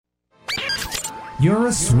You're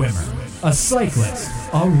a swimmer, a cyclist,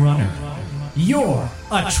 a runner. You're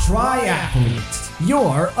a triathlete.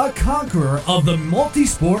 You're a conqueror of the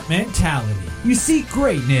multi-sport mentality. You seek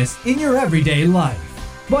greatness in your everyday life.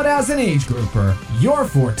 But as an age grouper, your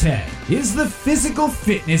forte is the physical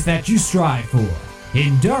fitness that you strive for.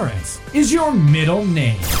 Endurance is your middle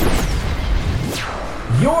name.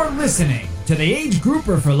 You're listening to the Age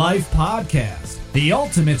Grouper for Life podcast, the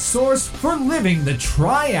ultimate source for living the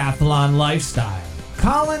triathlon lifestyle.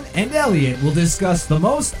 Colin and Elliot will discuss the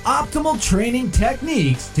most optimal training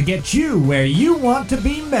techniques to get you where you want to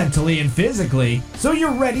be mentally and physically, so you're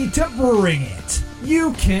ready to bring it.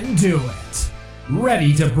 You can do it.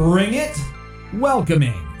 Ready to bring it?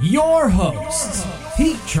 Welcoming your hosts,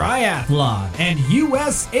 Peak Triathlon and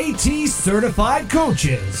USAT certified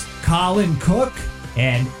coaches, Colin Cook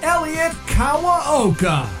and Elliot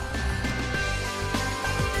Kawaoka.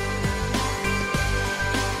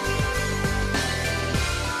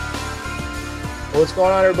 What's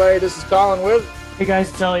going on, everybody? This is Colin with. Hey guys,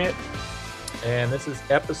 it's Elliot. And this is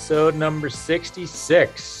episode number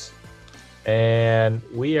 66. And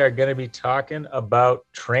we are going to be talking about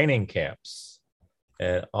training camps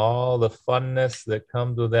and all the funness that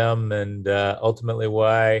comes with them, and ultimately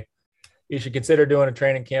why you should consider doing a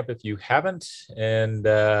training camp if you haven't, and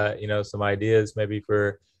some ideas maybe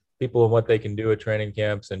for people and what they can do at training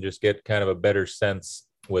camps, and just get kind of a better sense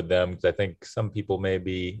with them, because I think some people may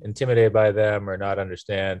be intimidated by them or not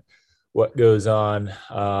understand what goes on,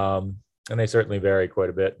 and they certainly vary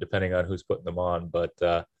quite a bit depending on who's putting them on.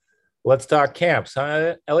 But let's talk camps,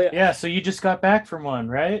 huh, Elliot? Yeah, so you just got back from one,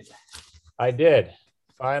 right? I did.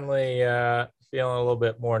 Finally feeling a little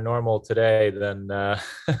bit more normal today than I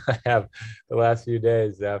have the last few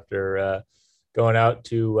days after going out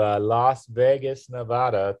to Las Vegas,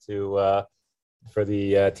 Nevada for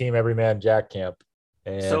the Team Everyman Jack Camp.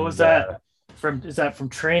 And, so is that from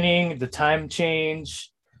training, the time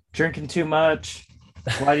change, drinking too much?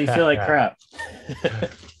 Why do you feel like crap?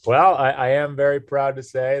 Well, I am very proud to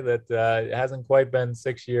say that it hasn't quite been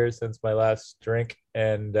 6 years since my last drink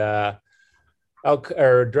and drug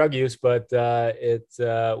use, but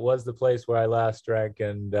it was the place where I last drank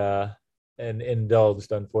and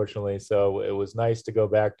indulged, unfortunately. So it was nice to go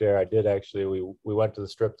back there. I did actually. We went to the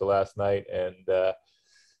Strip the last night and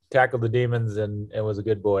tackled the demons and was a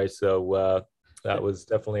good boy. So that was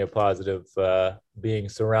definitely a positive, being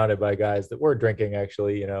surrounded by guys that were drinking,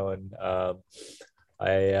 actually, and I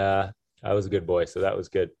was a good boy. So that was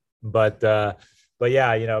good. But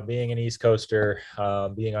yeah, being an East Coaster,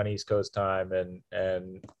 being on East Coast time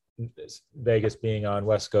and Vegas being on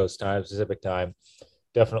West Coast time, Pacific time,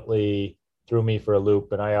 definitely threw me for a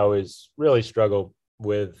loop. And I always really struggle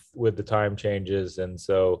with the time changes. And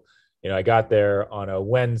so, I got there on a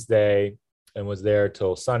Wednesday and was there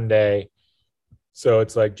till Sunday. So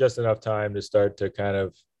it's like just enough time to start to kind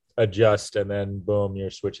of adjust, and then boom, you're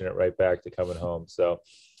switching it right back to coming home. So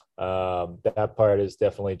that part is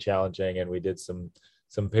definitely challenging. And we did some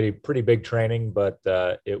pretty big training, but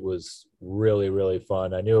it was really, really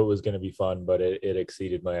fun. I knew it was going to be fun, but it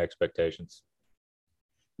exceeded my expectations.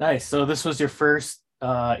 Nice. So this was your first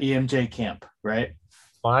EMJ camp, right?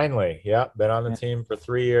 Finally, yeah. Been on the team for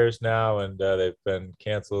 3 years now, and they've been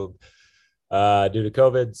canceled due to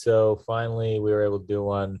COVID. So finally, we were able to do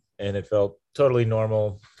one, and it felt totally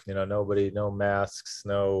normal. No masks,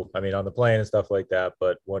 on the plane and stuff like that.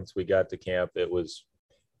 But once we got to camp, it was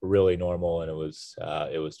really normal, and it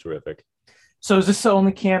was terrific. So is this the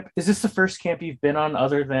only camp? Is this the first camp you've been on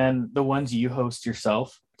other than the ones you host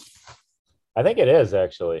yourself? I think it is,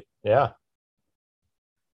 actually. Yeah.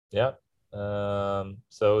 Yeah.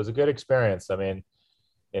 So it was a good experience.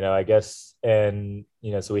 I guess, and,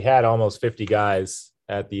 so we had almost 50 guys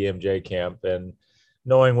at the EMJ camp, and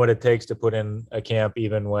knowing what it takes to put in a camp,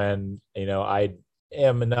 even when, I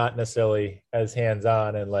am not necessarily as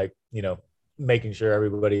hands-on and making sure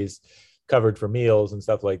everybody's covered for meals and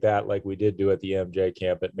stuff like that, like we did do at the EMJ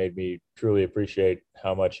camp, it made me truly appreciate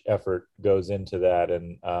how much effort goes into that.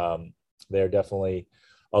 And they're definitely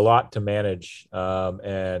a lot to manage.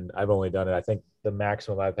 And I've only done it, I think the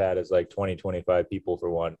maximum I've had is like 20, 25 people for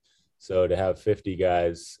one. So to have 50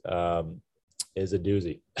 guys is a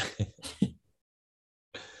doozy.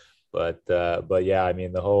 But yeah,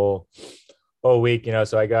 the whole week,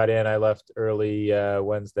 so I got in, I left early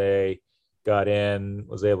Wednesday, got in,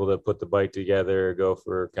 was able to put the bike together, go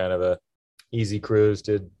for kind of a easy cruise,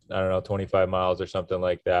 did, 25 miles or something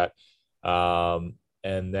like that.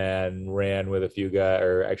 And then ran with a few guys,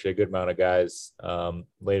 or actually a good amount of guys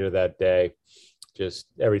later that day. Just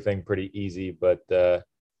everything pretty easy, but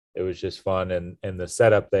it was just fun. And the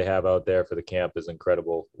setup they have out there for the camp is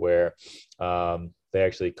incredible, where they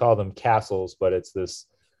actually call them castles, but it's this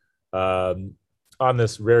on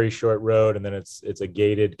this very short road, and then it's a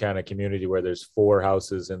gated kind of community where there's 4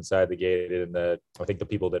 houses inside the gated, and I think the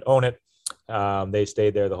people that own it, they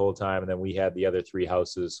stayed there the whole time, and then we had the other 3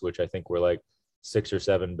 houses, which I think were like 6 or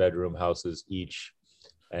 7 bedroom houses each,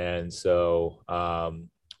 and so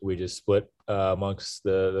we just split amongst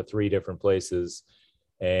the 3 different places,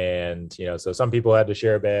 and so some people had to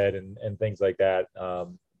share a bed and things like that,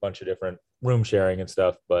 bunch of different room sharing and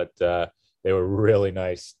stuff, but they were really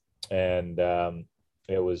nice. And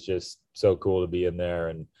it was just so cool to be in there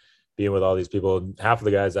and being with all these people. Half of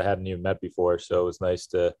the guys I hadn't even met before, so it was nice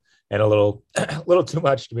to, and a little too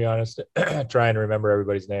much, to be honest, trying to remember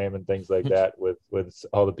everybody's name and things like that with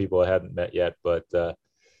all the people I hadn't met yet. But to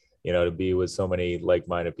be with so many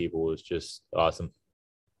like-minded people was just awesome.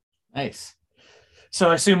 Nice. So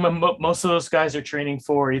I assume most of those guys are training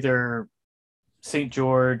for either St.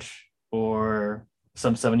 George or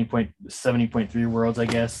some 70.3 worlds, I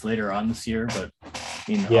guess, later on this year. But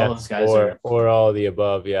all those guys or all of the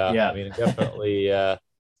above. Yeah. Yeah. I mean, definitely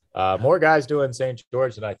more guys doing St.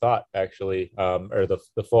 George than I thought, actually, or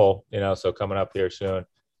the full, so coming up here soon.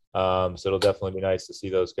 So it'll definitely be nice to see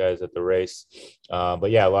those guys at the race.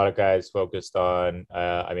 But yeah, a lot of guys focused on,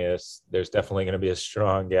 there's definitely going to be a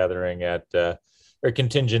strong gathering or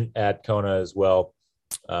contingent at Kona as well.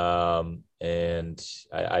 And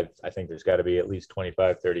I think there's got to be at least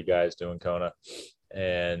 25-30 guys doing Kona,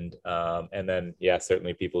 and then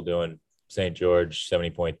certainly people doing St. George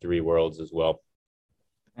 70.3 worlds as well.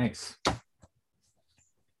 Thanks.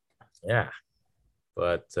 Yeah,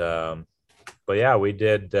 but yeah, we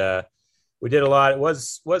did a lot. It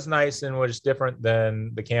was nice and was different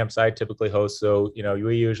than the camps I typically host. So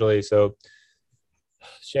we usually,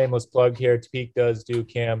 shameless plug here, Tepic does do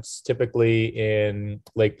camps typically in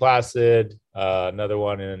Lake Placid, another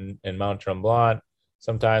one in Mount Tremblant,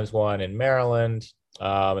 sometimes one in Maryland,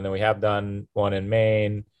 and then we have done one in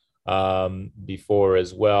Maine before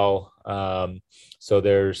as well. So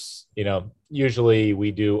there's, usually we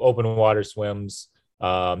do open water swims,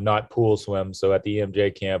 not pool swims. So at the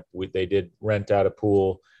EMJ camp, they did rent out a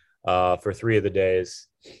pool for 3 of the days.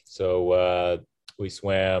 So we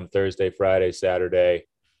swam Thursday, Friday, Saturday.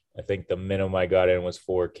 I think the minimum I got in was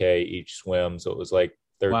 4K each swim. So it was like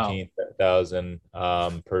 13,000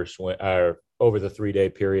 per swim, or over the 3-day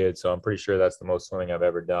period. So I'm pretty sure that's the most swimming I've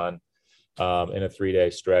ever done in a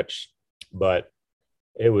 3-day stretch. But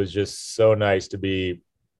it was just so nice to be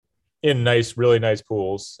in really nice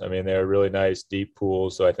pools. I mean, they're really nice, deep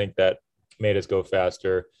pools. So I think that made us go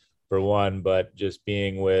faster for one, but just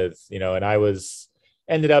being with, and I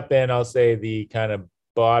ended up in, I'll say, the kind of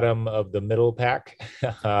bottom of the middle pack.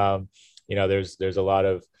 There's a lot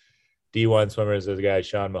of D1 swimmers. There's a guy,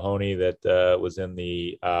 Sean Mahoney, that was in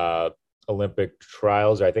the Olympic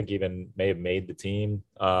trials, or I think even may have made the team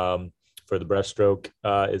for the breaststroke,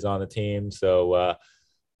 is on the team. So a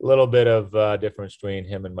little bit of difference between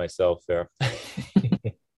him and myself there.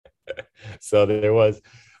 So there was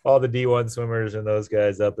all the D1 swimmers and those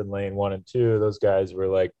guys up in lane 1 and 2. Those guys were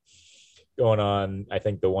like going on, I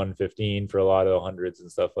think, the 115 for a lot of the hundreds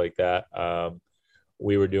and stuff like that.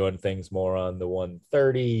 We were doing things more on the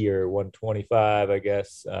 130 or 125, I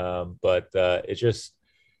guess. But it's just,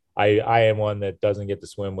 I am one that doesn't get to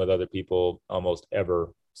swim with other people almost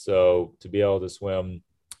ever. So to be able to swim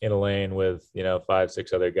in a lane with,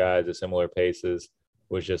 5-6 other guys at similar paces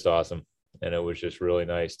was just awesome. And it was just really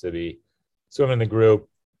nice to be swimming in the group,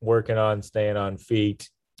 working on staying on feet.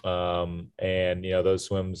 And those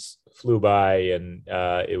swims flew by, and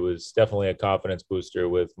it was definitely a confidence booster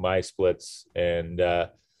with my splits. And I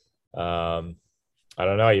don't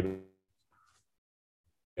know, I'm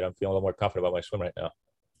feeling a little more confident about my swim right now.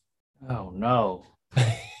 Oh no.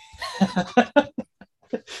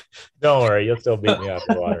 Don't worry, you'll still beat me out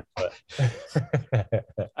the water. But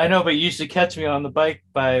I know, but you should catch me on the bike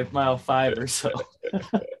by mile 5 or so.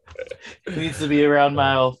 It needs to be around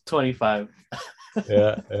mile 25.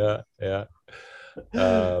 Yeah.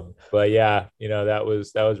 But yeah, that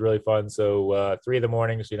was really fun. So 3 of the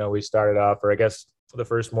mornings, we started off, or I guess the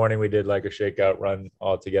first morning we did like a shakeout run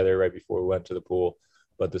all together right before we went to the pool.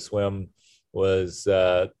 But the swim was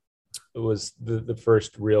the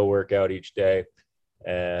first real workout each day.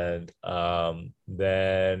 And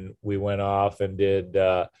then we went off and did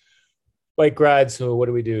bike rides. So what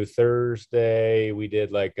do we do? Thursday we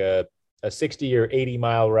did like a 60 or 80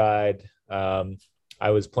 mile ride. I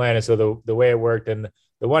was planning, so the way it worked, and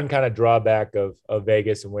the one kind of drawback of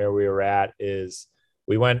Vegas and where we were at is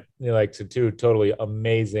we went to 2 totally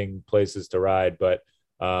amazing places to ride, but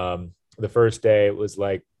The first day it was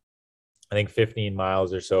like, I think 15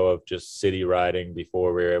 miles or so of just city riding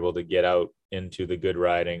before we were able to get out into the good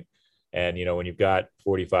riding. And, when you've got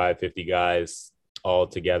 45, 50 guys all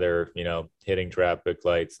together, hitting traffic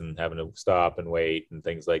lights and having to stop and wait and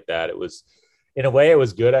things like that, it was, in a way it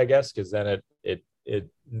was good, I guess, because then it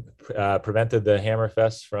prevented the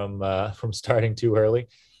Hammerfest from starting too early.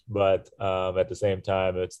 But at the same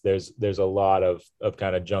time, there's a lot of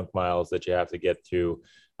kind of junk miles that you have to get through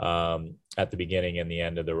at the beginning and the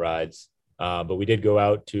end of the rides. But we did go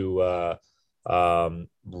out to,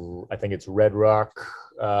 I think it's Red Rock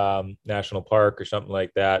National Park or something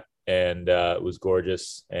like that. And it was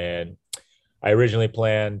gorgeous. And I originally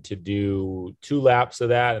planned to do 2 laps of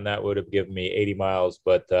that, and that would have given me 80 miles.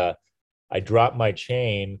 But I dropped my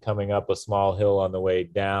chain coming up a small hill on the way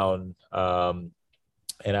down and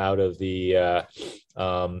out of the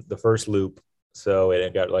first loop. So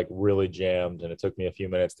it got like really jammed, and it took me a few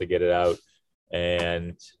minutes to get it out.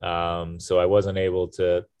 And so I wasn't able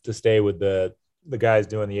to stay with the guys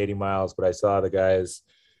doing the 80 miles, but I saw the guys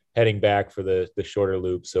heading back for the shorter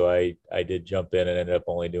loop. So I did jump in and ended up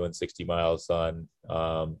only doing 60 miles on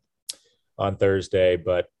Thursday,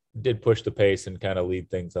 but did push the pace and kind of lead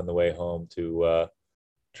things on the way home to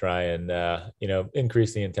try and,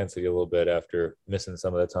 increase the intensity a little bit after missing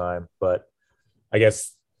some of the time. But I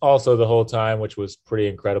guess also the whole time, which was pretty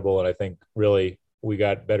incredible. And I think really we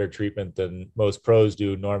got better treatment than most pros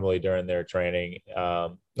do normally during their training.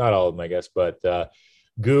 Not all of them, I guess, but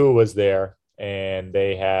GU was there, and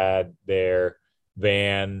they had their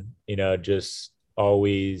van, just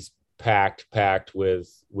always packed with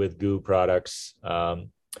GU products,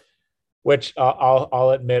 which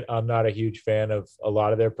I'll admit I'm not a huge fan of a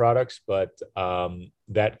lot of their products, but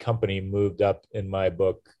that company moved up in my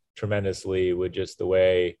book tremendously with just the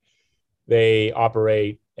way they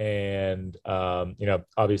operate. And,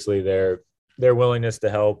 obviously their willingness to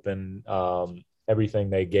help and everything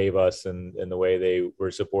they gave us and the way they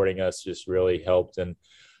were supporting us just really helped. And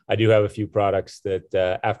I do have a few products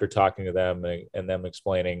that after talking to them and them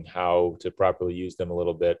explaining how to properly use them a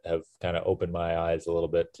little bit have kind of opened my eyes a little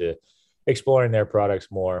bit to exploring their products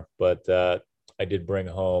more. But I did bring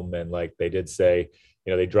home, and like they did say,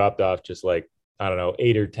 they dropped off just like, I don't know,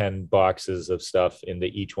 8 or 10 boxes of stuff into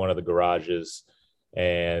each one of the garages.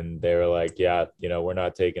 And they were like, yeah, we're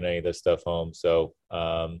not taking any of this stuff home. So,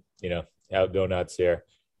 out go nuts here.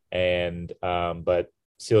 And, but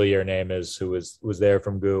Celia, her name is, who was there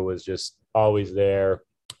from GU, was just always there.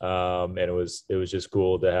 And it was just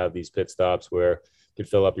cool to have these pit stops where you could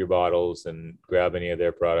fill up your bottles and grab any of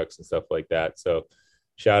their products and stuff like that. So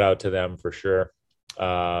shout out to them for sure.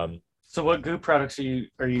 So what GU products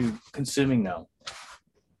are you consuming now?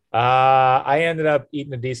 I ended up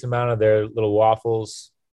eating a decent amount of their little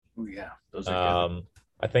waffles. Oh, yeah, those are good.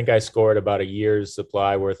 I think I scored about a year's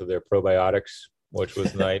supply worth of their probiotics, which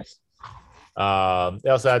was nice. They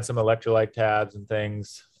also had some electrolyte tabs and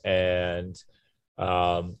things, and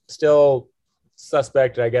still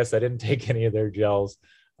suspect, I guess. I didn't take any of their gels,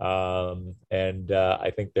 and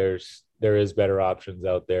I think there is better options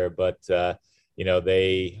out there, but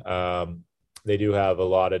they do have a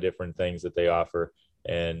lot of different things that they offer.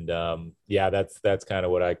 And that's kind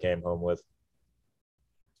of what I came home with.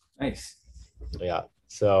 Nice. Yeah.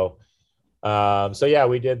 So yeah,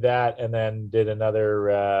 we did that, and then did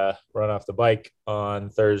another run off the bike on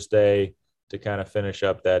Thursday to kind of finish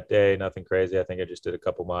up that day. Nothing crazy. I think I just did a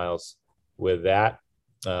couple miles with that.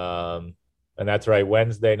 And that's right.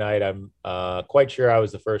 Wednesday night, I'm quite sure I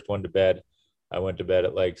was the first one to bed. I went to bed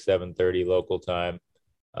at like 7:30 local time,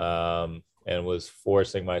 and was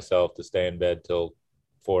forcing myself to stay in bed till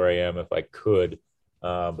 4 a.m. if I could.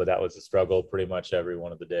 But that was a struggle pretty much every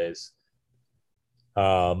one of the days.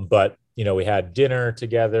 But, we had dinner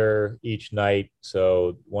together each night.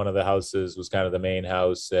 So one of the houses was kind of the main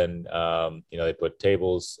house, and, they put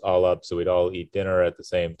tables all up so we'd all eat dinner at the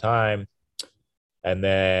same time. And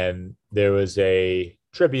then there was a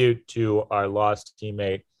tribute to our lost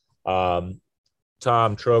teammate,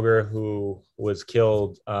 Tom Troger, who was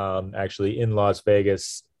killed actually in Las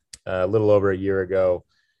Vegas a little over a year ago.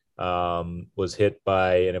 Was hit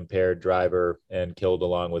by an impaired driver and killed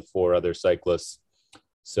along with 4 other cyclists.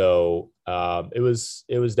 So it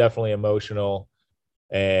was definitely emotional.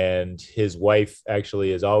 And his wife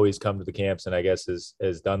actually has always come to the camps, and I guess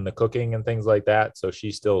has done the cooking and things like that. So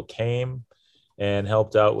she still came and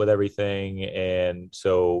helped out with everything. And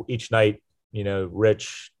so each night,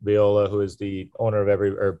 Rich Viola, who is the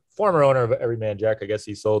former owner of Everyman Jack, I guess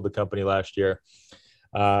he sold the company last year.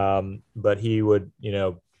 But he would,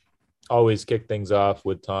 always kick things off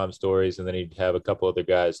with Tom stories, and then he'd have a couple other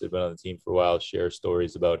guys that have been on the team for a while share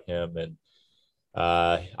stories about him. And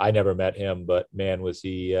I never met him, but man, was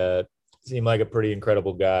he seemed like a pretty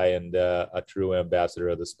incredible guy and a true ambassador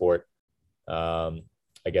of the sport.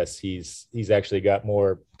 I guess he's actually got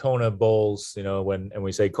more Kona bowls, and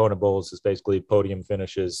we say Kona bowls is basically podium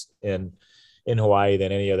finishes in Hawaii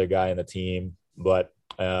than any other guy in the team. But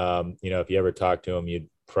if you ever talk to him, you'd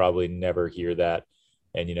probably never hear that.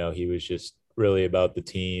 And he was just really about the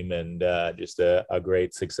team and just a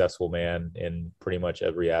great successful man in pretty much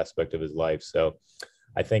every aspect of his life. So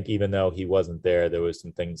I think even though he wasn't there was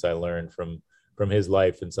some things I learned from his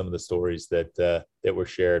life and some of the stories that were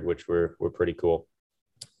shared, which were pretty cool.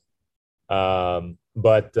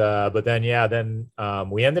 But then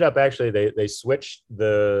we ended up actually, they switched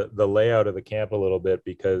the layout of the camp a little bit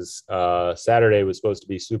because Saturday was supposed to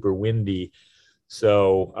be super windy.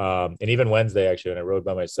 So, and even Wednesday, actually, when I rode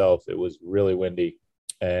by myself, it was really windy,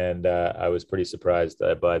 and I was pretty surprised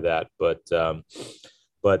by that. But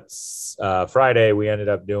Friday, we ended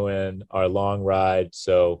up doing our long ride.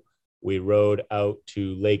 So we rode out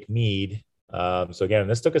to Lake Mead. So again,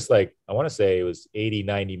 this took us I want to say it was 80,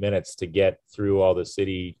 90 minutes to get through all the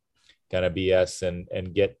city kind of BS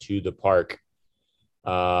and get to the park.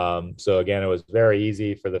 So again, it was very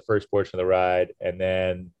easy for the first portion of the ride. And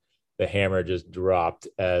then the hammer just dropped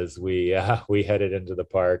as we headed into the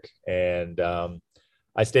park. And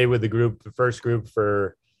I stayed with the first group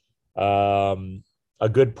for a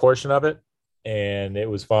good portion of it. And it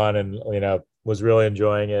was fun and, was really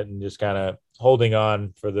enjoying it and just kind of holding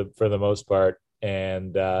on for the most part.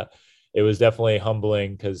 And it was definitely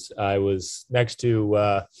humbling because I was next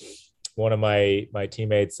to one of my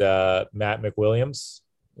teammates, Matt McWilliams,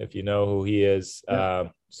 if you know who he is. Yeah.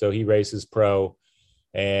 So he races pro,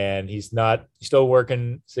 and he's still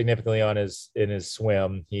working significantly on in his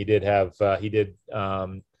swim. He did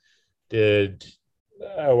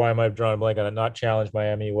why am I drawing a blank on it? Not Challenge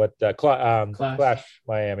Miami, Clash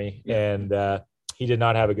Miami. Yeah. And he did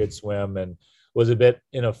not have a good swim and was a bit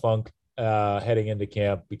in a funk heading into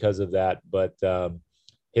camp because of that. But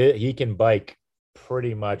he can bike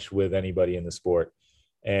pretty much with anybody in the sport.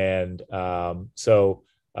 And so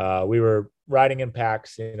we were riding in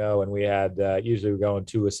packs, and we had usually we're going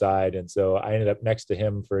two aside. And so I ended up next to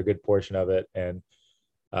him for a good portion of it. And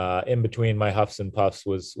in between my huffs and puffs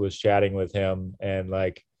was chatting with him, and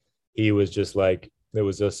he was just it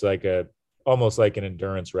was just almost like an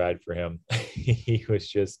endurance ride for him. He was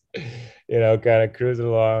just, kind of cruising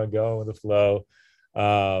along, going with the flow,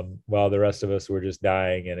 while the rest of us were just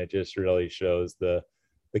dying. And it just really shows the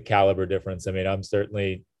caliber difference. I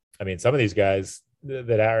mean, some of these guys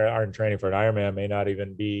that aren't training for an Ironman may not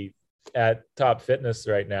even be at top fitness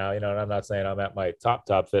right now, and I'm not saying I'm at my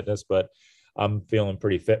top fitness, but I'm feeling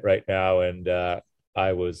pretty fit right now. And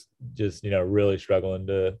I was just, really struggling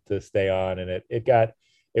to stay on. And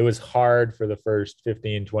it was hard for the first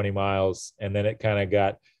 15, 20 miles. And then it kind of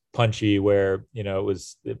got punchy where, it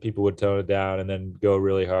was people would tone it down and then go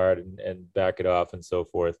really hard and back it off and so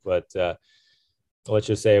forth. But let's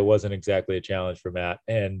just say it wasn't exactly a challenge for Matt.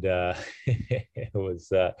 And it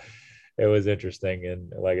was interesting.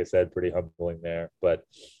 And like I said, pretty humbling there. But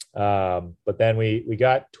then we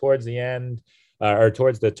got towards the end or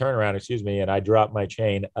towards the turnaround, excuse me. And I dropped my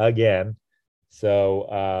chain again. So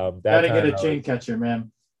gotta get a chain catcher,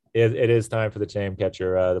 man. It is time for the chain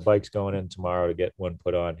catcher. The bike's going in tomorrow to get one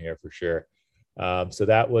put on here for sure. So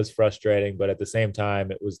that was frustrating, but at the same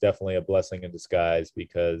time, it was definitely a blessing in disguise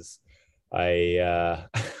because I'm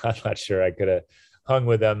not sure I could have hung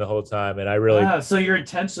with them the whole time. And I really, so you're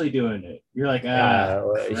intentionally doing it. You're like,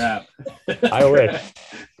 crap. I wish.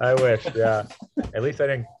 Yeah. At least I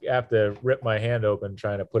didn't have to rip my hand open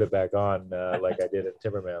trying to put it back on like I did at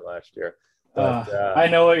Timberman last year. But, I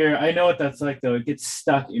know what that's like though. It gets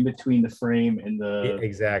stuck in between the frame and the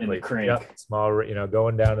exactly and the crank. Yep. Small,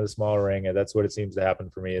 going down to the small ring, and that's what it seems to happen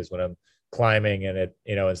for me is when I'm climbing and it,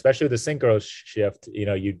 especially with the synchro shift,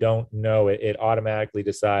 you don't know it automatically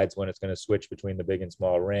decides when it's going to switch between the big and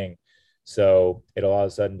small ring. So it'll all of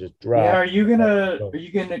a sudden just drop. Yeah, are you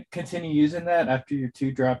gonna continue using that after your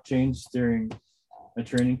 2 drop chains during a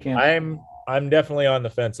training camp? I'm definitely on the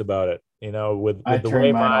fence about it. With the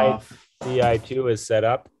way my Di2 is set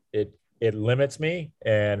up, it limits me.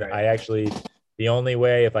 And right. I actually, the only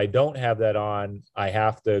way, if I don't have that on, I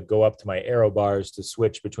have to go up to my aero bars to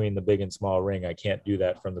switch between the big and small ring. I can't do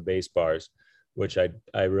that from the base bars, which I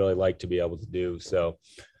really like to be able to do. So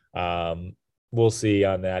we'll see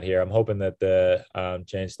on that here. I'm hoping that the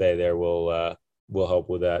chain stay there will help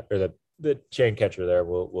with that, or the chain catcher there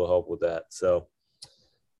will help with that. So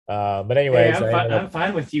But anyways, Hey, I'm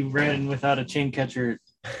fine with you running without a chain catcher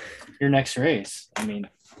your next race. I mean,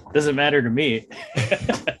 doesn't matter to me.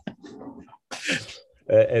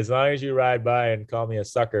 As long as you ride by and call me a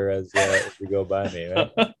sucker as you go by me,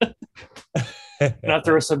 right? Not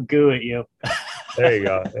throw some goo at you. There you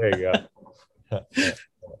go.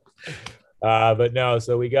 But no,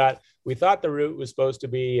 so we thought the route was supposed to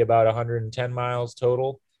be about 110 miles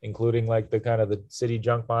total, including like the kind of the city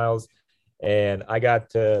junk miles. And I got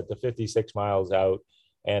to the 56 miles out,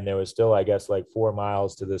 and there was still, I guess, like 4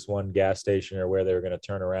 miles to this one gas station or where they were going to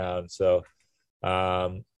turn around. So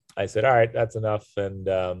I said, all right, that's enough. And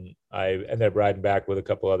I ended up riding back with a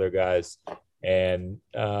couple other guys and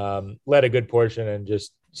led a good portion and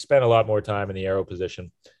just spent a lot more time in the aero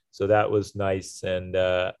position. So that was nice. And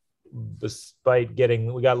despite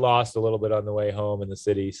we got lost a little bit on the way home in the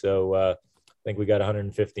city. So I think we got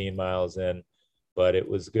 115 miles in, but it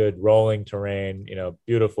was good rolling terrain,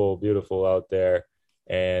 beautiful, beautiful out there.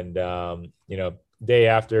 And, day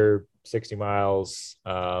after 60 miles,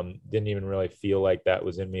 didn't even really feel like that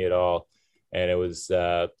was in me at all. And it was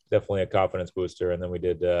definitely a confidence booster. And then we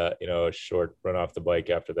did, a short run off the bike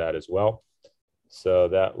after that as well. So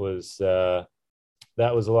that was a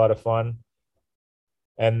lot of fun.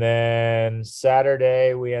 And then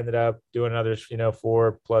Saturday, we ended up doing another,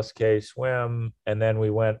 4+K swim. And then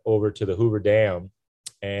we went over to the Hoover Dam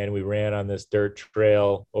and we ran on this dirt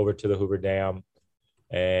trail over to the Hoover Dam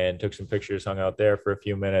and took some pictures, hung out there for a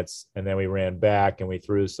few minutes. And then we ran back and we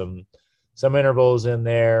threw some intervals in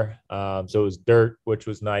there. So it was dirt, which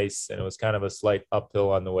was nice. And it was kind of a slight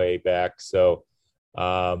uphill on the way back. So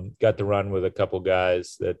got to run with a couple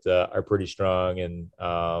guys that are pretty strong, and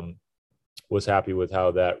was happy with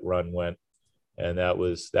how that run went. And that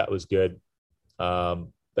was good. But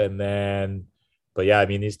yeah, I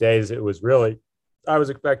mean, these days it was really, I was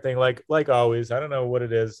expecting like always, I don't know what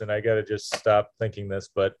it is. And I got to just stop thinking this,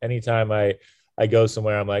 but anytime I go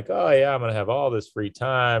somewhere, I'm like, oh yeah, I'm going to have all this free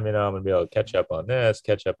time. I'm going to be able to catch up on this,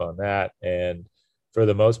 catch up on that. And for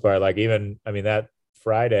the most part, like even, I mean, that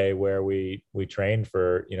Friday where we trained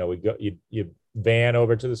for, you van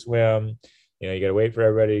over to the swim, you got to wait for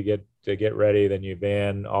everybody to get ready. Then you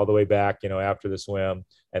van all the way back, after the swim,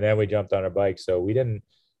 and then we jumped on our bike. So we didn't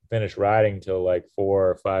finish riding till like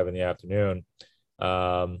 4 or 5 in the afternoon.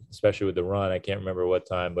 Especially with the run. I can't remember what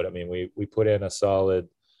time, but I mean, we put in a solid,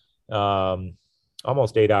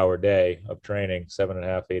 almost 8-hour day of training,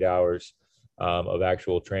 7.5, 8 hours, of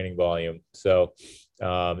actual training volume. So,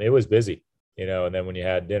 it was busy, and then when you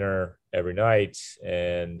had dinner every night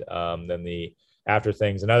and, then the after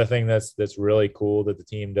things, another thing that's really cool that the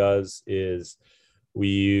team does is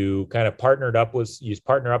you partner up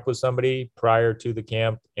with somebody prior to the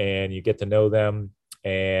camp and you get to know them.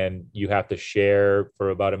 And you have to share for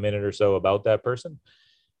about a minute or so about that person.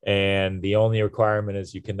 And the only requirement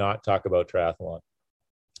is you cannot talk about triathlon.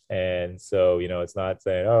 And so, it's not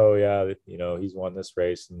saying, oh yeah, he's won this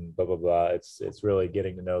race and blah, blah, blah. It's really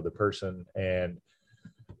getting to know the person. And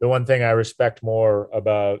the one thing I respect more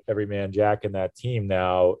about Everyman Jack and that team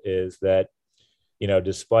now is that,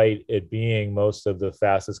 despite it being most of the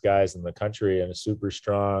fastest guys in the country and super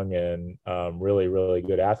strong and really, really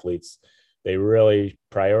good athletes, they really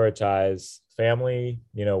prioritize family,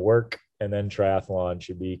 work, and then triathlon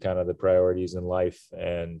should be kind of the priorities in life.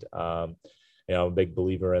 And, I'm a big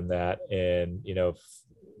believer in that and,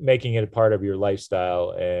 making it a part of your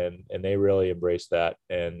lifestyle. And they really embrace that.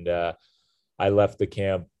 And I left the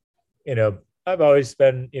camp, I've always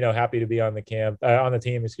been, happy to be on the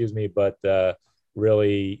team, but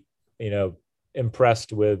really,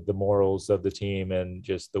 impressed with the morals of the team and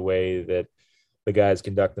just the way that the guys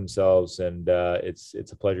conduct themselves. And it's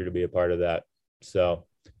a pleasure to be a part of that. So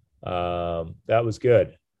that was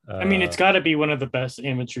good. I mean, it's got to be one of the best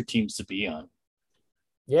amateur teams to be on.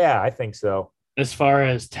 Yeah, I think so. As far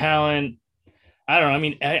as talent, I don't know. I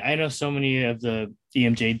mean, I know so many of the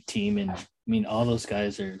EMJ team, and I mean, all those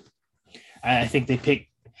guys are, I think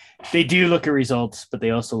they do look at results, but they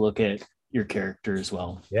also look at your character as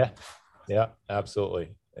well. Yeah,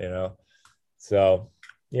 absolutely. So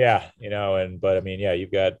yeah, but I mean, yeah,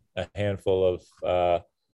 you've got a handful of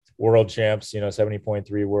world champs,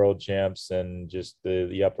 70.3 world champs, and just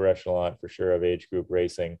the upper echelon for sure of age group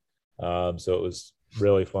racing. So it was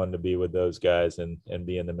really fun to be with those guys and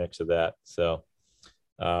be in the mix of that. So,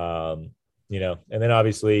 and then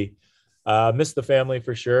obviously miss the family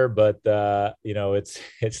for sure, but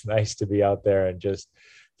it's nice to be out there and just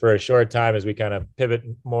for a short time as we kind of pivot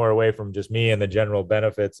more away from just me and the general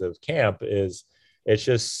benefits of camp it's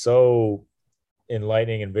just so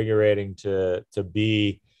enlightening, invigorating to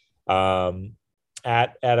be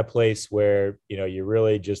at a place where, you know, you're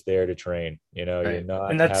really just there to train, you know, Right. you're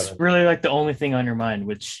not And that's having, really like the only thing on your mind,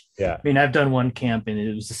 which yeah, I mean, I've done one camp and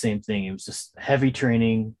it was the same thing. It was just heavy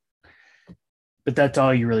training, but that's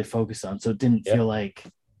all you really focus on. So it didn't yeah, feel like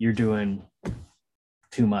you're doing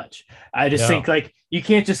too much. I just no, think like you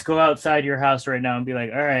can't just go outside your house right now and be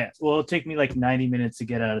like, all right, well, it'll take me like 90 minutes to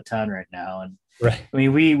get out of town right now. And right, I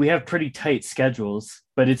mean, we have pretty tight schedules,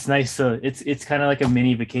 but it's nice to it's kind of like a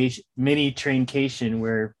mini vacation, mini traincation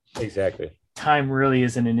where exactly. time really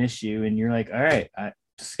isn't an issue, and you're like, all right, I'm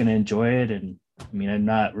just gonna enjoy it. And I mean, I'm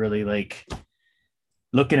not really like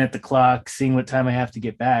looking at the clock, seeing what time I have to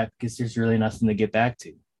get back because there's really nothing to get back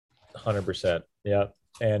to. 100%. Yeah.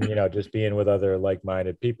 And, you know, just being with other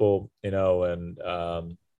like-minded people, you know, and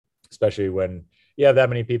especially when you have that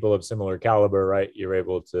many people of similar caliber, right? You're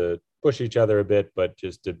able to push each other a bit, but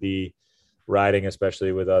just to be riding,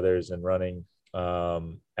 especially with others and running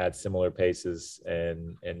at similar paces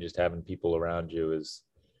and just having people around you is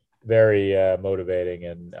very motivating.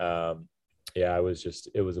 And yeah, it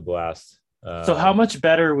was a blast. So how much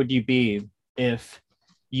better would you be if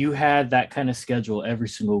you had that kind of schedule every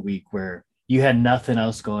single week where you had nothing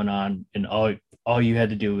else going on and all you had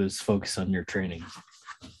to do was focus on your training?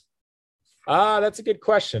 That's a good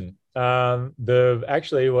question.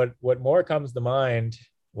 Actually what more comes to mind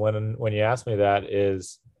when you ask me that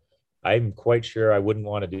is I'm quite sure I wouldn't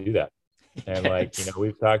want to do that. And like, you know,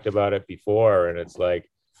 we've talked about it before, and it's like,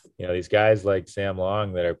 you know, these guys like Sam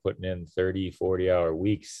Long that are putting in 30, 40-hour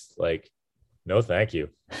weeks, like, no, thank you.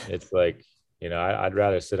 It's like, you know, I'd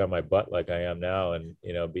rather sit on my butt like I am now and,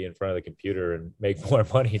 you know, be in front of the computer and make more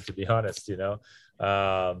money, to be honest, you know.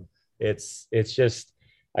 It's just,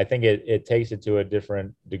 I think it takes it to a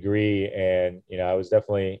different degree. And, you know, I was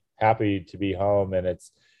definitely happy to be home, and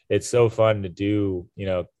it's so fun to do, you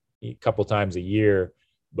know, a couple times a year,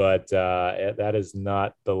 but that is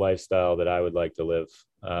not the lifestyle that I would like to live.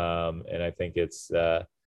 And I think it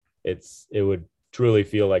would truly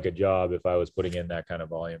feel like a job if I was putting in that kind of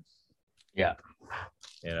volume. Yeah.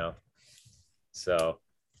 You know, so,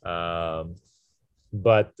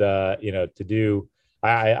 but you know,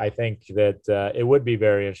 I think that it would be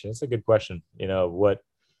very interesting. It's a good question. You know, what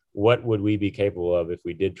would we be capable of if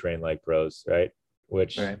we did train like pros, right?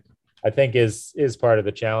 Which Right. I think is part of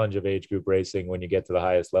the challenge of age group racing. When you get to the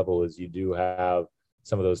highest level, is you do have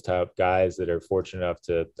some of those top guys that are fortunate enough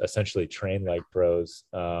to essentially train like pros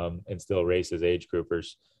and still race as age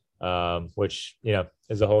groupers, which, you know,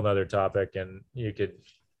 is a whole nother topic, and you could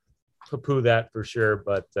poo-poo that for sure.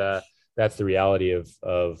 But that's the reality of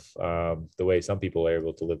the way some people are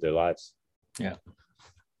able to live their lives. Yeah.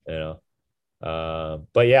 You know,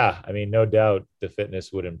 but yeah, I mean, no doubt the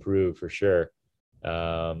fitness would improve for sure.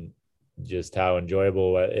 Just how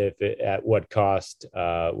enjoyable, at what cost,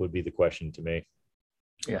 would be the question to me.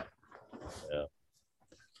 Yeah. Yeah.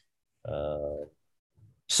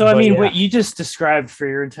 So, I mean, yeah. what you just described for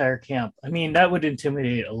your entire camp, I mean, that would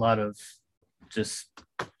intimidate a lot of just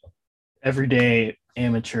everyday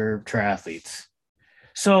amateur triathletes.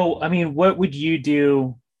 So, I mean, what would you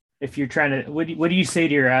do if you're trying to, what do you say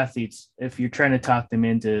to your athletes if you're trying to talk them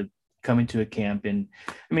into coming to a camp? And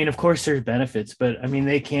I mean, of course there's benefits, but I mean,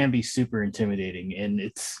 they can be super intimidating, and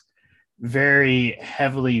it's very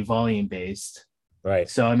heavily volume based. Right.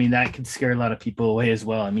 So, I mean, that can scare a lot of people away as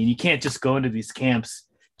well. I mean, you can't just go into these camps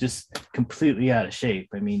just completely out of shape.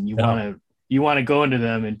 I mean, you want to go into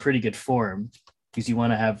them in pretty good form because you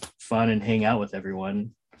want to have fun and hang out with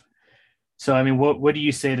everyone. So, I mean, what do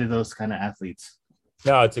you say to those kind of athletes?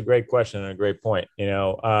 No, it's a great question and a great point. You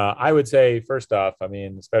know, I would say, first off, I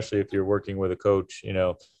mean, especially if you're working with a coach, you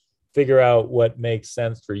know, figure out what makes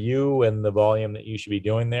sense for you and the volume that you should be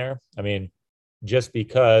doing there. I mean, just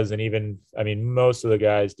because, and even, I mean, most of the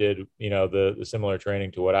guys did, you know, the similar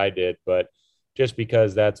training to what I did, but just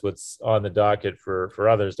because that's what's on the docket for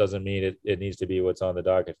others doesn't mean it needs to be what's on the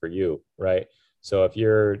docket for you. Right. So if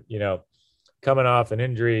you're, you know, coming off an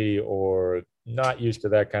injury or not used to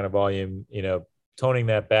that kind of volume, you know, toning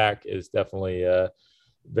that back is definitely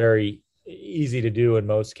very easy to do in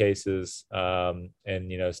most cases. And,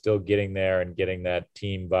 you know, still getting there and getting that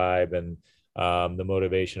team vibe and the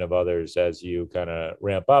motivation of others as you kind of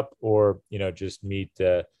ramp up, or, you know, just meet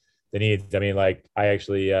the needs. I mean, like, I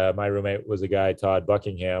actually, my roommate was a guy, Todd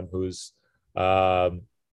Buckingham, who's, I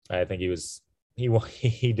think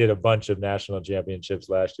he did a bunch of national championships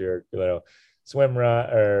last year, you know, swim run,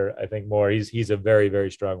 or I think more. He's a very,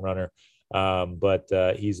 very strong runner. But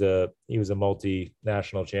he was a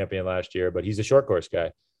multinational champion last year, but he's a short course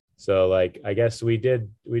guy. So, like, I guess we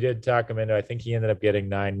did talk him into, I think he ended up getting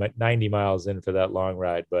 90 miles in for that long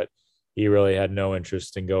ride, but he really had no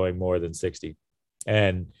interest in going more than 60.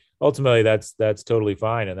 And ultimately that's totally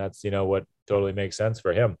fine. And that's, what totally makes sense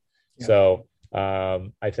for him. Yeah. So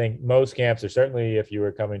I think most camps, or certainly if you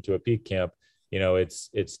were coming to a peak camp,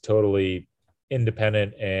 it's totally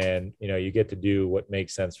independent, and, you get to do what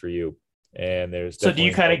makes sense for you. And there's So do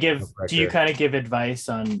you kind of pressure. give advice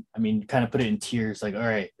on, I mean, kind of put it in tiers, like, all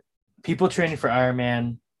right, people training for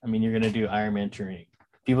Ironman, I mean, you're going to do Ironman training.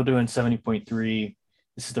 People doing 70.3,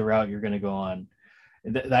 this is the route you're going to go on.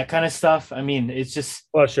 That kind of stuff. I mean, it's just,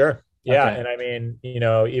 Well, sure. Yeah. okay. And I mean,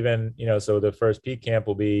 even, so the first peak camp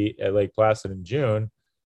will be at Lake Placid in June.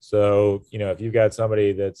 So, if you've got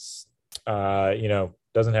somebody that's,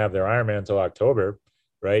 doesn't have their Ironman until October,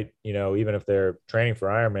 right? Even if they're training for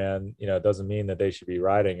Ironman, it doesn't mean that they should be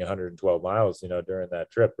riding 112 miles, during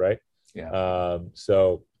that trip, right? Yeah.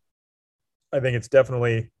 So I think it's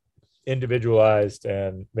definitely individualized,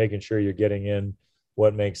 and making sure you're getting in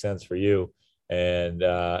what makes sense for you, and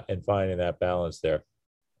finding that balance there.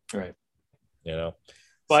 Right. Well,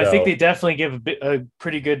 I think they definitely give a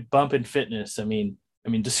pretty good bump in fitness. I mean,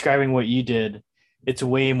 describing what you did, it's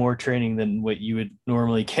way more training than what you would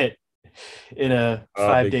normally get in a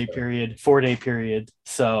 5-day period, 4-day period.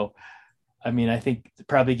 So, I mean, I think it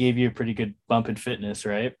probably gave you a pretty good bump in fitness,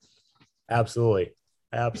 right? Absolutely.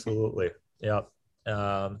 Yeah.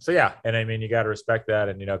 So yeah, and I mean, you got to respect that.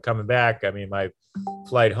 And, coming back, I mean, my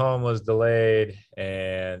flight home was delayed,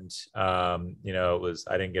 and, I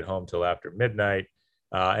didn't get home till after midnight.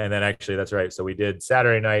 And then actually, that's right. So we did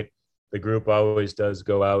Saturday night. The group always does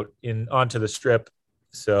go out onto the strip.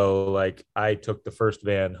 So like, I took the first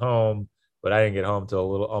van home, but I didn't get home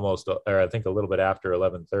till I think a little bit after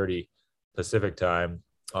 11:30 Pacific time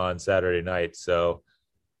on Saturday night. So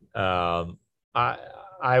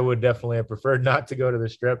I would definitely have preferred not to go to the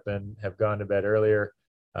strip and have gone to bed earlier.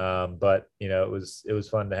 But it was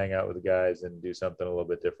fun to hang out with the guys and do something a little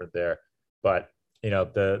bit different there. But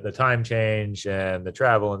the time change and the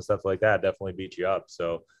travel and stuff like that definitely beat you up.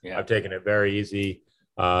 So yeah. I've taken it very easy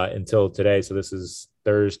until today. So this is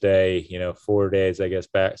Thursday, 4 days, I guess,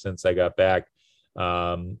 back since I got back.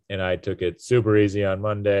 And I took it super easy on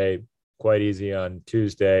Monday, quite easy on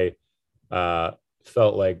Tuesday.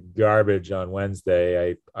 Felt like garbage on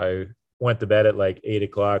Wednesday. I went to bed at like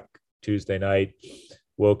 8:00 Tuesday night,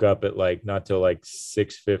 woke up at like not till like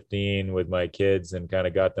 6:15 with my kids, and kind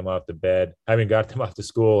of got them off to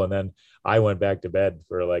school. And then I went back to bed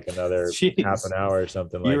for like another half an hour or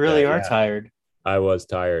something like that. You really are tired. I was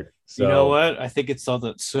tired. So, you know what? I think it's all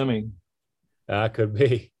that swimming. Could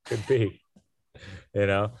be.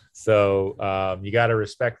 So you got to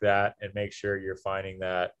respect that and make sure you're finding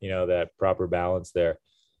that, that proper balance there.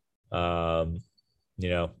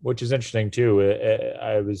 Which is interesting too.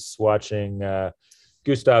 I was watching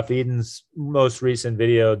Gustav Eden's most recent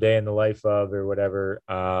video, Day in the Life of, or whatever.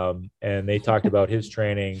 And they talked about his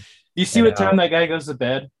training. You see what time that guy goes to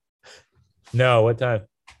bed? No, what time?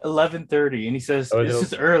 11:30. And he says, this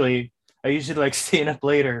is early. I usually like staying up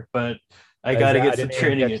later, but I got to get some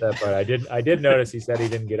training. I did notice he said he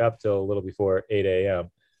didn't get up till a little before 8 a.m.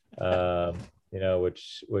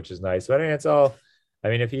 Which is nice. But I mean, it's all,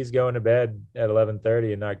 if he's going to bed at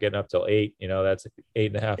 11:30 and not getting up till 8, that's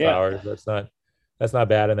 8.5 hours. That's not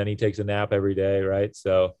bad. And then he takes a nap every day. Right.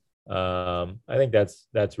 So I think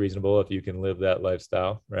that's reasonable if you can live that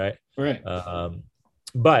lifestyle. Right. Right.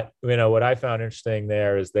 But what I found interesting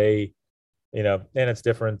there is they, and it's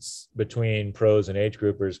difference between pros and age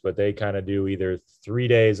groupers, but they kind of do either 3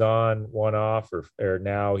 days on, 1 off, or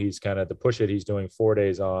now he's kind of, to push it, he's doing 4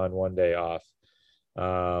 days on, 1 day off.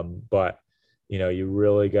 But you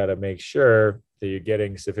really got to make sure that you're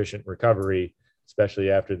getting sufficient recovery,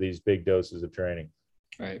 especially after these big doses of training.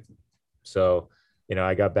 Right. So,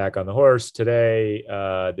 I got back on the horse today,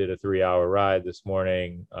 did a 3-hour ride this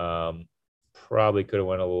morning. Probably could have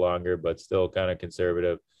went a little longer, but still kind of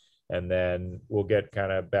conservative. And then we'll get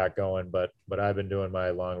kind of back going. But I've been doing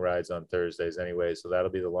my long rides on Thursdays anyway. So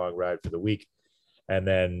that'll be the long ride for the week. And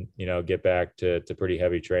then, get back to pretty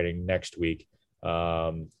heavy training next week.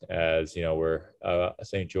 As we're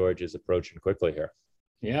St. George is approaching quickly here.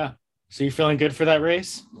 Yeah. So you're feeling good for that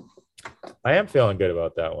race? I am feeling good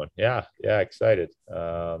about that one. Yeah. Excited. We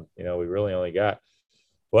really only got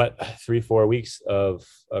 3-4 weeks of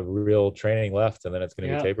real training left, and then it's going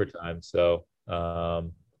to be taper time. So,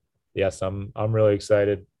 yes, I'm really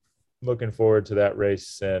excited, looking forward to that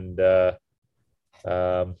race. And I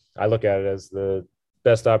look at it as the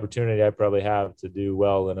best opportunity I probably have to do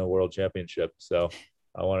well in a world championship. So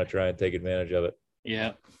I want to try and take advantage of it.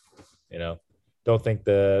 Yeah. Don't think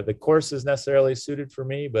the course is necessarily suited for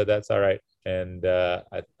me, but that's all right. And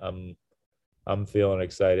I'm feeling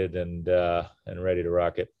excited and ready to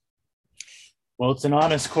rock it. Well, it's an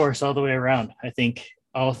honest course all the way around. I think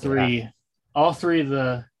all three of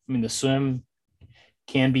the swim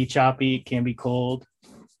can be choppy, can be cold.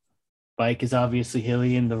 Bike is obviously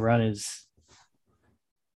hilly, and the run is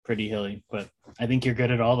pretty hilly, but I think you're good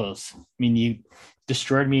at all those. I mean, you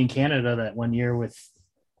destroyed me in Canada that one year it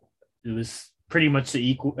was pretty much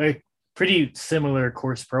pretty similar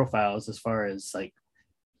course profiles as far as like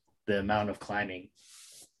the amount of climbing.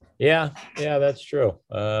 Yeah, that's true.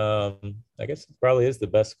 I guess it probably is the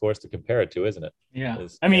best course to compare it to, isn't it? Yeah.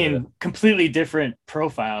 I mean, completely different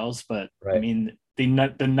profiles, but right. I mean, the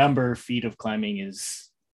number of feet of climbing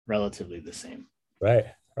is relatively the same. Right.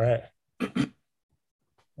 How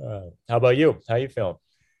about you? How you feeling?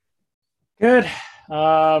 Good.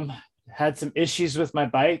 Had some issues with my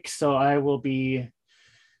bike, so I will be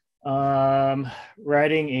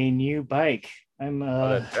riding a new bike.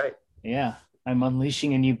 That's right. Yeah, I'm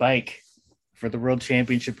unleashing a new bike for the World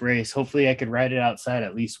Championship race. Hopefully I could ride it outside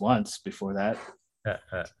at least once before that.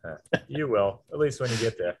 You will, at least when you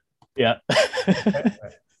get there. Yeah.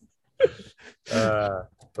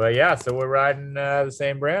 But yeah, so we're riding the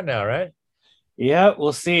same brand now, right? Yeah,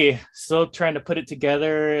 we'll see. Still trying to put it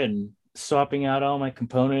together and swapping out all my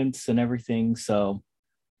components and everything. So,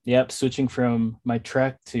 yep, switching from my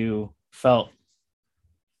Trek to Felt.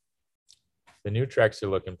 The new Treks are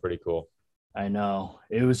looking pretty cool. I know.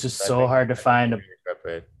 It was just so hard to find a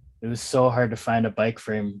bike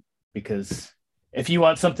frame, because if you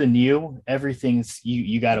want something new, everything's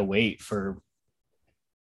you got to wait for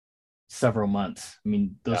several months. I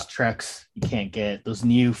mean, those Treks you can't get. Those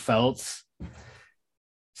new Felts,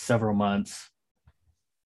 several months.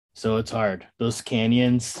 So it's hard. Those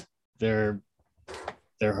Canyons, they're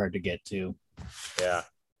hard to get to. Yeah.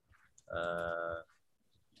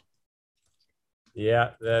 Yeah,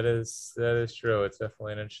 that is true. It's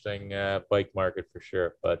definitely an interesting bike market for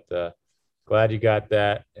sure. But glad you got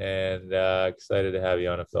that, and excited to have you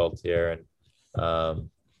on a Felt here and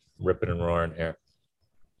ripping and roaring here.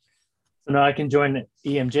 So now I can join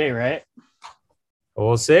EMJ, right? Well,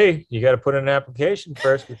 we'll see. You got to put in an application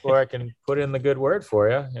first before I can put in the good word for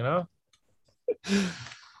you, you know?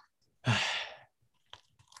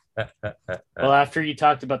 Well, after you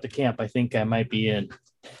talked about the camp, I think I might be in.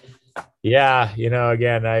 Yeah,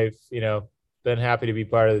 again, I've, been happy to be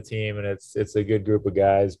part of the team, and it's a good group of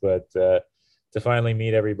guys, but to finally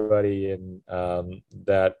meet everybody, and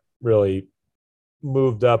that really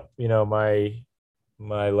moved up, my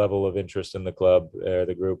level of interest in the club or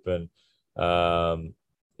the group. And, I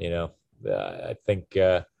think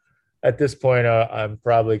at this point, I'm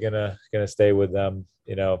probably gonna stay with them,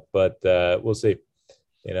 but we'll see.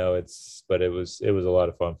 But it was a lot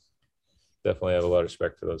of fun. Definitely have a lot of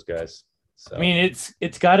respect for those guys. So. I mean,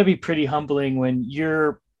 it's got to be pretty humbling when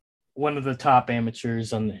you're one of the top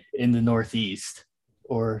amateurs in the Northeast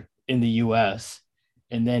or in the U.S.,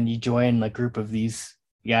 and then you join a group of these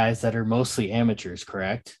guys that are mostly amateurs,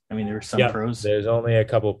 correct? I mean, there are some pros. There's only a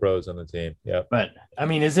couple pros on the team. Yeah. But I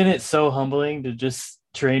mean, isn't it so humbling to just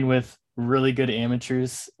train with really good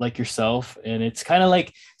amateurs like yourself? And it's kind of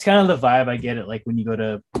the vibe I get it like when you go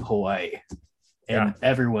to Hawaii and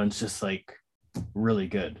everyone's just like really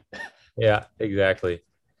good. Yeah, exactly.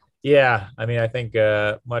 Yeah. I mean, I think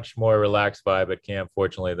much more relaxed vibe at camp,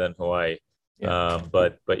 fortunately, than Hawaii. Yeah.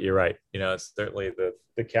 But you're right. It's certainly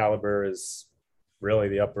the caliber is really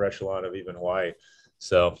the upper echelon of even Hawaii.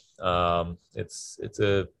 So it's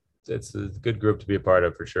a good group to be a part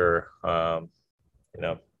of for sure.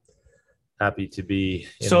 Happy to be.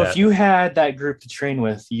 If you had that group to train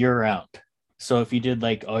with year round, so if you did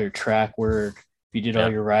like all your track work, if you did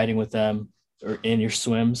all your riding with them or in your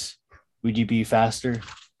swims, would you be faster?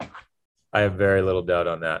 I have very little doubt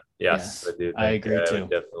on that. Yes, I do. I agree too. Would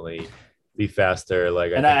definitely be faster.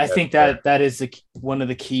 I think that is one of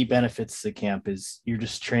the key benefits of the camp is you're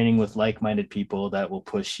just training with like-minded people that will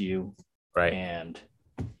push you. Right. And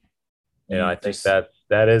I think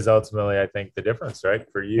that is ultimately, I think, the difference, right?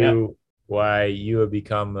 For you, why you have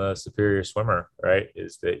become a superior swimmer, right?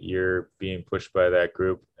 Is that you're being pushed by that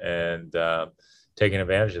group and taking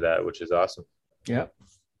advantage of that, which is awesome. Yeah.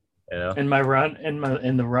 In my run,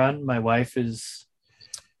 in the run, my wife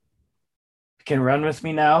can run with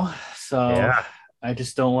me now. So I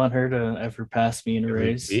just don't want her to ever pass me in a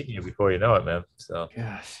race. Beating you before you know it, man. So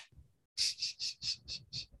gosh.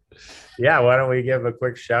 Yeah, why don't we give a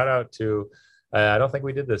quick shout out to I don't think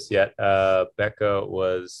we did this yet. Becca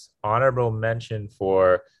was honorable mention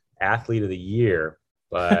for Athlete of the Year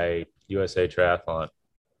by USA Triathlon.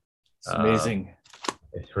 It's amazing.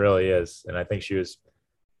 It really is. And I think she was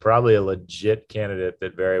probably a legit candidate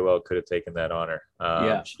that very well could have taken that honor.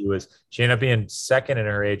 Yeah. She ended up being second in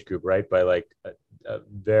her age group, right, by like a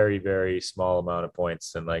very, very small amount of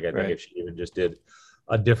points. And like I think if she even just did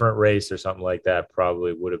a different race or something like that,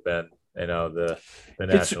 probably would have been, the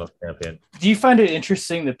national champion. Do you find it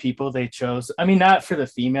interesting the people they chose? I mean, not for the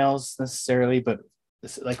females necessarily, but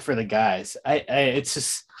like for the guys. It's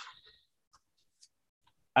just,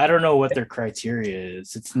 I don't know what their criteria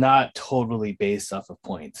is. It's not totally based off of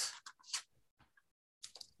points.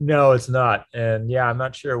 No, it's not. And yeah, I'm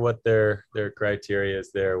not sure what their criteria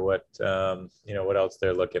is there, what what else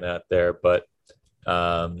they're looking at there. But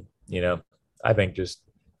I think just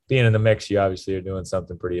being in the mix, you obviously are doing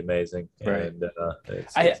something pretty amazing. Right. And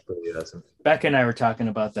it's pretty awesome. Becca and I were talking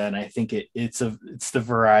about that, and I think it's the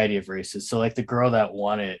variety of races. So like the girl that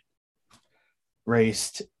won it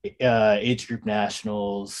raced age group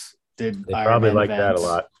nationals, did they Ironman probably like events. that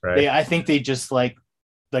a lot, right? I think they just like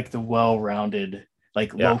the well-rounded,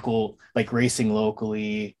 like local, like racing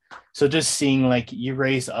locally. So just seeing like you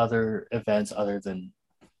race other events other than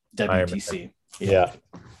WTC. Yeah.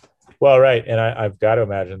 Well, right. And I've got to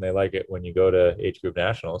imagine they like it when you go to age group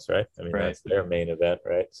nationals, right? I mean, that's their main event,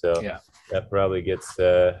 right? So that probably gets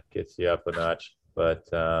you up a notch. But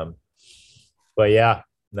yeah,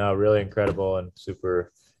 no, really incredible and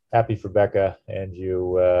super happy for Becca and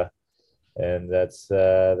you. And that's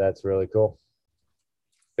really cool.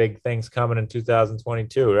 Big things coming in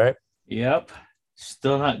 2022, right? Yep.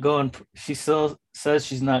 Still not going. She still says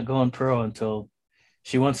she's not going pro until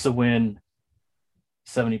she wants to win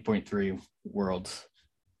 70.3 worlds.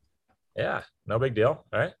 Yeah, no big deal,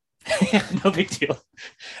 right? No big deal.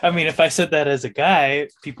 I mean, if I said that as a guy,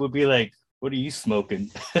 people would be like, what are you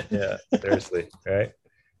smoking? Yeah, seriously, right?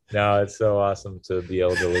 No, it's so awesome to be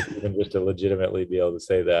able to even just to legitimately be able to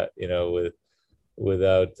say that,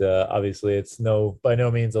 without obviously it's by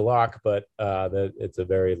no means a lock, but that it's a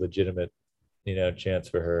very legitimate, chance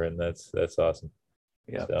for her, and that's awesome.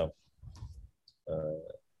 Yeah.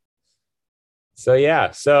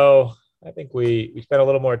 So I think we spent a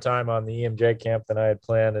little more time on the EMJ camp than I had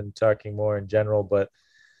planned and talking more in general, but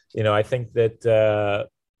I think that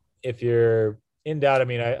if you're in doubt, I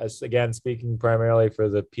mean, again, speaking primarily for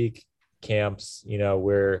the peak camps,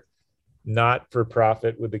 we're not for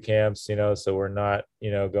profit with the camps, so we're not,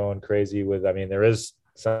 going crazy with, I mean, there is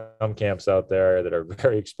some camps out there that are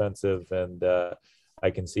very expensive, and I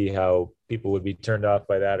can see how people would be turned off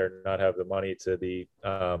by that or not have the money to be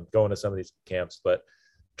going to some of these camps, but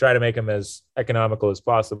try to make them as economical as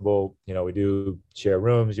possible. We do share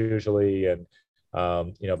rooms usually, and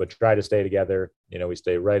but try to stay together. We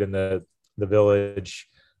stay right in the village,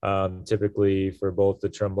 typically for both the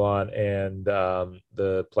Tremblant and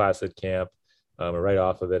the Placid camp, right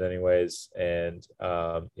off of it anyways. And,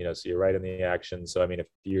 so you're right in the action. So, I mean,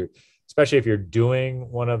 especially if you're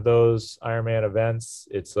doing one of those Ironman events,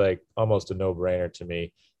 it's like almost a no-brainer to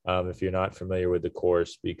me. If you're not familiar with the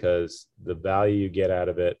course, because the value you get out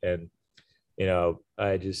of it. And,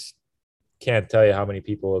 I just can't tell you how many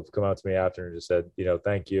people have come out to me after and just said,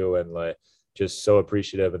 thank you. And like, just so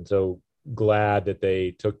appreciative and so glad that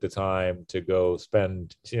they took the time to go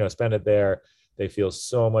spend it there. They feel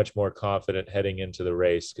so much more confident heading into the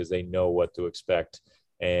race because they know what to expect.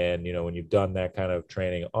 And, when you've done that kind of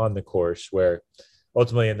training on the course, where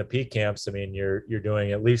ultimately in the peak camps, I mean, you're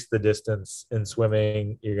doing at least the distance in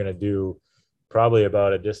swimming. You're going to do probably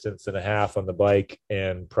about a distance and a half on the bike,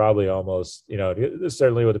 and probably almost, this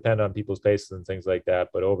certainly will depend on people's paces and things like that,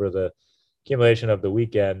 but over the accumulation of the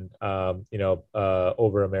weekend,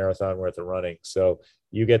 over a marathon worth of running. So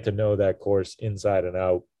you get to know that course inside and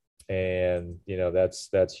out. And,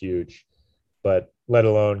 that's huge, but let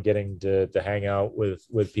alone getting to hang out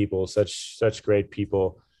with people, such great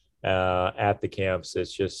people, at the camps.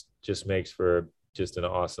 It's just makes for just an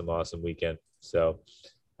awesome weekend. So,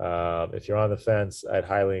 if you're on the fence, I'd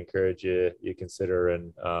highly encourage you consider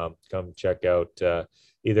and, come check out,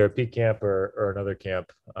 either a peak camp or another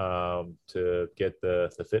camp, to get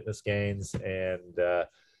the fitness gains and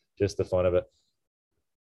just the fun of it.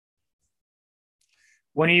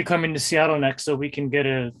 When are you coming to Seattle next so we can get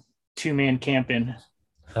a 2-man camp in?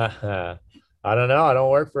 I don't know. I don't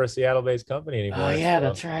work for a Seattle-based company anymore. Oh yeah, so,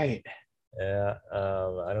 that's right. Yeah,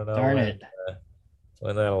 I don't know. Darn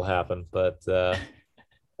when that'll happen, but we're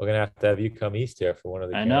gonna have you come east here for one of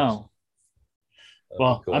the camps. I know.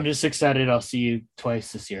 Well, cool. I'm just excited. I'll see you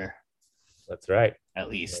twice this year. That's right. At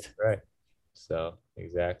least. That's right. So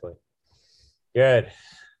exactly. Good.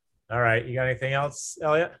 All right. You got anything else,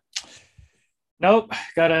 Elliot? Nope.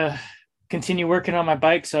 Gotta continue working on my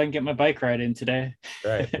bike so I can get my bike ride in today.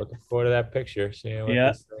 Right. Looking forward to that picture. Seeing what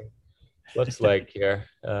this thing looks like here.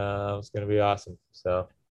 It's going to be awesome. So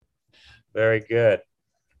very good.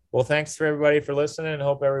 Well, thanks for everybody for listening.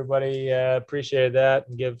 Hope everybody appreciated that,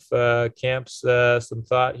 and give camps some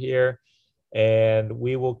thought here. And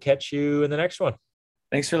we will catch you in the next one.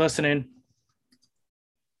 Thanks for listening.